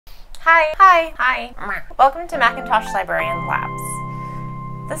Hi. Welcome to Macintosh Librarian Labs.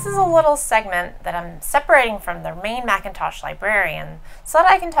 This is a little segment that I'm separating from the main Macintosh Librarian so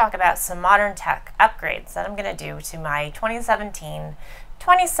that I can talk about some modern tech upgrades that I'm going to do to my 2017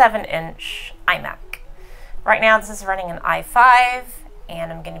 27-inch iMac. Right now this is running an i5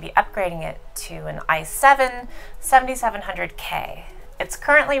 and I'm going to be upgrading it to an i7 7700K. It's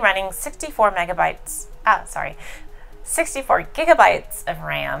currently running 64 gigabytes of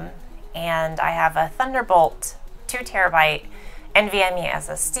RAM, and I have a Thunderbolt 2 terabyte NVMe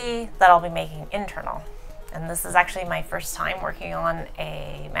SSD that I'll be making internal. And this is actually my first time working on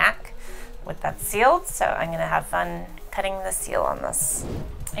a Mac with that sealed, so I'm going to have fun cutting the seal on this.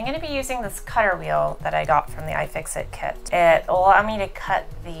 I'm going to be using this cutter wheel that I got from the iFixit kit. It will allow me to cut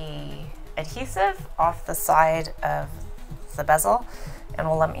the adhesive off the side of the bezel and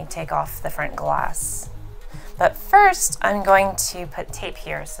will let me take off the front glass. But first, I'm going to put tape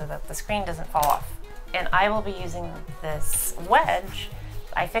here so that the screen doesn't fall off. And I will be using this wedge,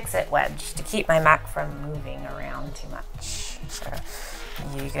 iFixit wedge, to keep my Mac from moving around too much. So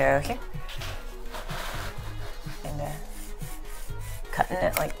you go here, and cutting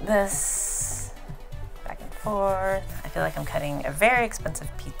it like this, back and forth. I feel like I'm cutting a very expensive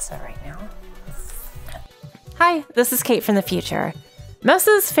pizza right now. Hi, this is Kate from the future. Most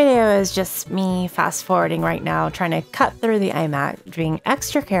of this video is just me fast forwarding right now, trying to cut through the iMac, being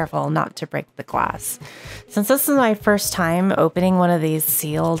extra careful not to break the glass. Since this is my first time opening one of these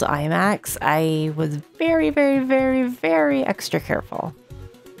sealed iMacs, I was very extra careful.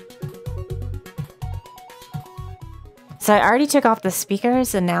 So I already took off the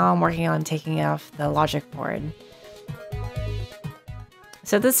speakers and now I'm working on taking off the logic board.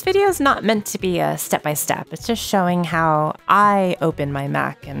 So this video is not meant to be a step-by-step. It's just showing how I open my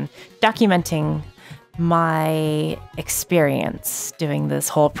Mac and documenting my experience doing this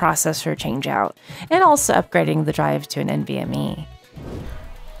whole processor change out and also upgrading the drive to an NVMe.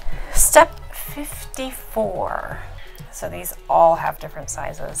 Step 54. So these all have different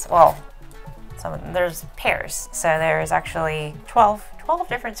sizes. Well, there's pairs. So there's actually 12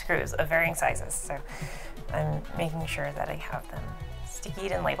 different screws of varying sizes. So I'm making sure that I have them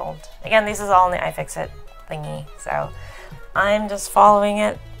stickied and labeled. Again, this is all in the iFixit thingy, so I'm just following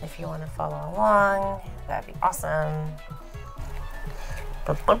it. If you want to follow along, that'd be awesome.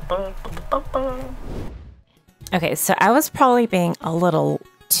 Okay, so I was probably being a little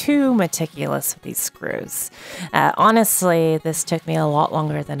too meticulous with these screws. Honestly, this took me a lot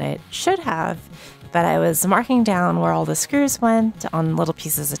longer than it should have, but I was marking down where all the screws went on little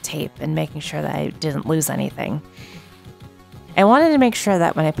pieces of tape and making sure that I didn't lose anything. I wanted to make sure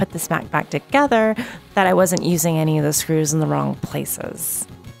that when I put this Mac back together, that I wasn't using any of the screws in the wrong places.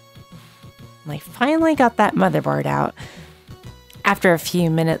 And I finally got that motherboard out, after a few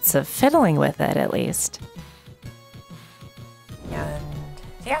minutes of fiddling with it at least. And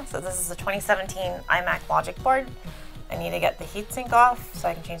yeah, so this is the 2017 iMac logic board. I need to get the heatsink off so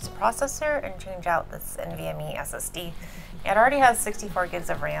I can change the processor and change out this NVMe SSD. It already has 64 gigs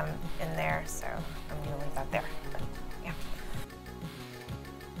of RAM in there, so I'm going to leave that there.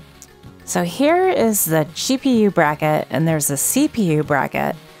 So here is the GPU bracket and there's a CPU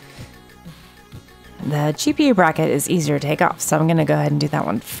bracket. The GPU bracket is easier to take off, so I'm going to go ahead and do that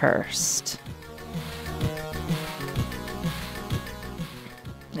one first.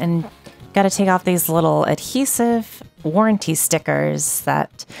 And got to take off these little adhesive warranty stickers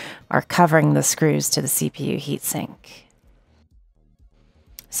that are covering the screws to the CPU heatsink.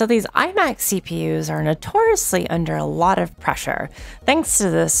 So these iMac CPUs are notoriously under a lot of pressure, thanks to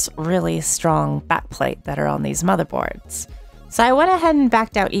this really strong backplate that are on these motherboards. So I went ahead and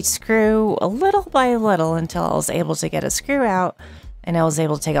backed out each screw a little by little until I was able to get a screw out and I was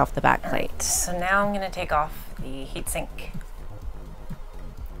able to take off the backplate. So now I'm going to take off the heatsink.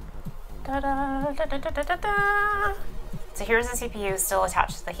 So here's the CPU still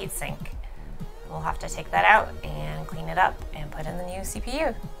attached to the heatsink. We'll have to take that out and clean it up and put in the new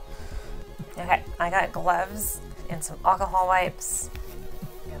CPU. Okay, I got gloves and some alcohol wipes.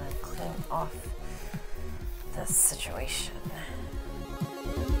 I'm gonna clean off this situation.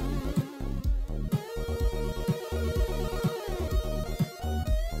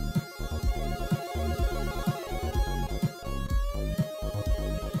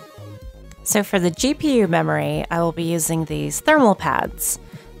 So for the GPU memory, I will be using these thermal pads.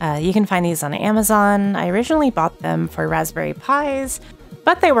 You can find these on Amazon. I originally bought them for Raspberry Pis,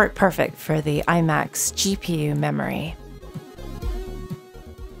 but they work perfect for the iMac's GPU memory.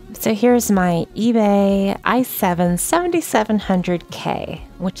 So here's my eBay i7 7700K,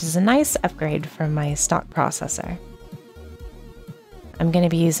 which is a nice upgrade from my stock processor. I'm going to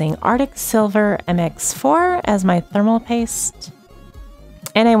be using Arctic Silver MX4 as my thermal paste.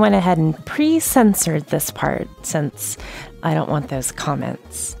 And I went ahead and pre-censored this part since I don't want those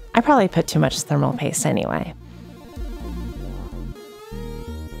comments. I probably put too much thermal paste anyway.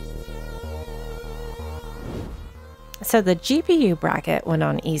 So the GPU bracket went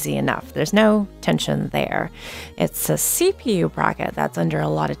on easy enough. There's no tension there. It's a CPU bracket that's under a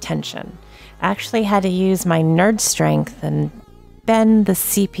lot of tension. I actually had to use my nerd strength and bend the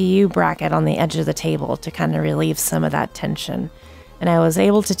CPU bracket on the edge of the table to kind of relieve some of that tension. And I was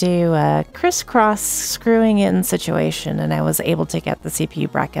able to do a crisscross screwing in situation, and I was able to get the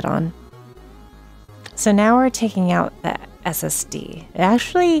CPU bracket on. So now we're taking out the SSD.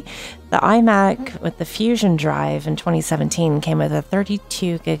 Actually, the iMac with the Fusion drive in 2017 came with a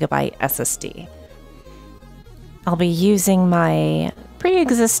 32 gigabyte SSD. I'll be using my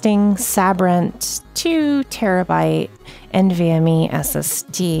pre-existing Sabrent 2 terabyte NVMe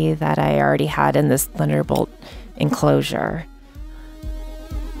SSD that I already had in this Thunderbolt enclosure.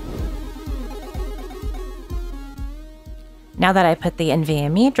 Now that I put the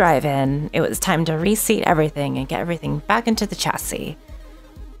NVMe drive in, it was time to reseat everything and get everything back into the chassis.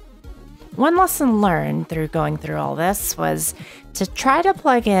 One lesson learned through going through all this was to try to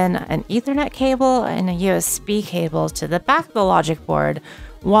plug in an Ethernet cable and a USB cable to the back of the logic board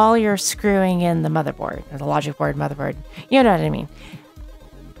while you're screwing in the motherboard, or the logic board, motherboard, you know what I mean.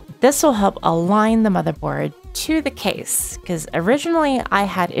 This will help align the motherboard to the case, because originally I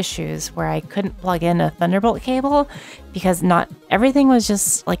had issues where I couldn't plug in a Thunderbolt cable because not everything was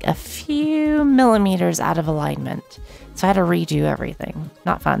just like a few millimeters out of alignment. So I had to redo everything.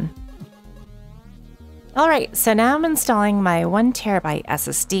 Not fun. All right, so now I'm installing my 1 terabyte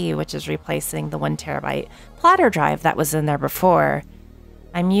SSD, which is replacing the 1 terabyte platter drive that was in there before.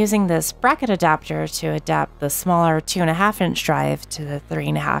 I'm using this bracket adapter to adapt the smaller 2.5-inch drive to the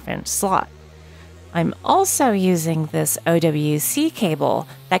 3.5-inch slot. I'm also using this OWC cable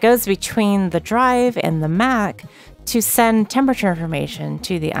that goes between the drive and the Mac to send temperature information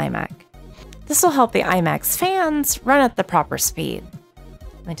to the iMac. This will help the iMac's fans run at the proper speed.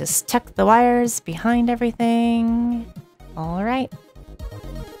 I just tuck the wires behind everything. All right.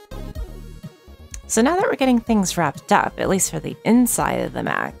 So now that we're getting things wrapped up, at least for the inside of the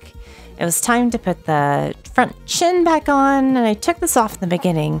Mac, it was time to put the front chin back on, and I took this off in the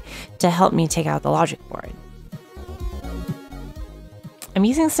beginning to help me take out the logic board. I'm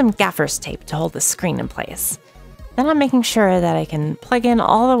using some gaffer's tape to hold the screen in place. Then I'm making sure that I can plug in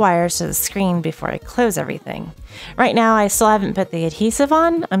all the wires to the screen before I close everything. Right now, I still haven't put the adhesive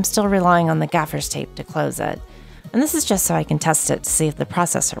on. I'm still relying on the gaffer's tape to close it. And this is just so I can test it to see if the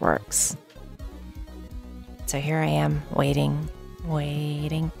processor works. So here I am, waiting.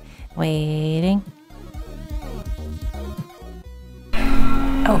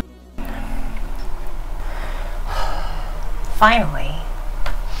 Oh. Finally.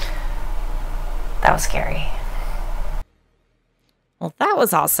 That was scary. Well, that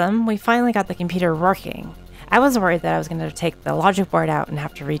was awesome. We finally got the computer working. I was worried that I was going to take the logic board out and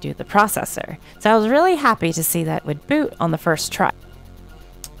have to redo the processor. So I was really happy to see that it would boot on the first try.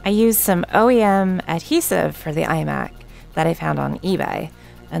 I used some OEM adhesive for the iMac that I found on eBay.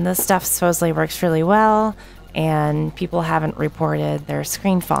 And this stuff supposedly works really well, and people haven't reported their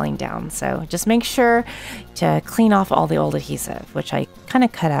screen falling down. So just make sure to clean off all the old adhesive, which I kind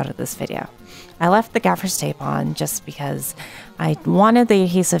of cut out of this video. I left the gaffer's tape on just because I wanted the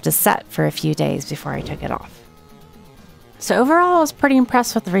adhesive to set for a few days before I took it off. So overall, I was pretty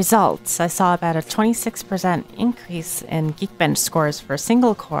impressed with the results. I saw about a 26% increase in Geekbench scores for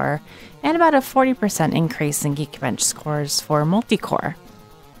single core and about a 40% increase in Geekbench scores for multi-core.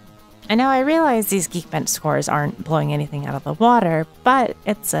 And now I realize these Geekbench scores aren't blowing anything out of the water, but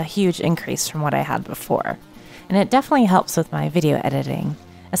it's a huge increase from what I had before. And it definitely helps with my video editing,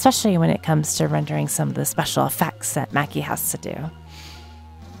 especially when it comes to rendering some of the special effects that Mackie has to do.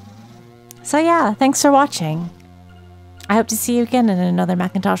 So yeah, thanks for watching. I hope to see you again in another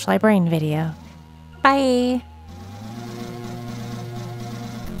Macintosh Librarian video. Bye!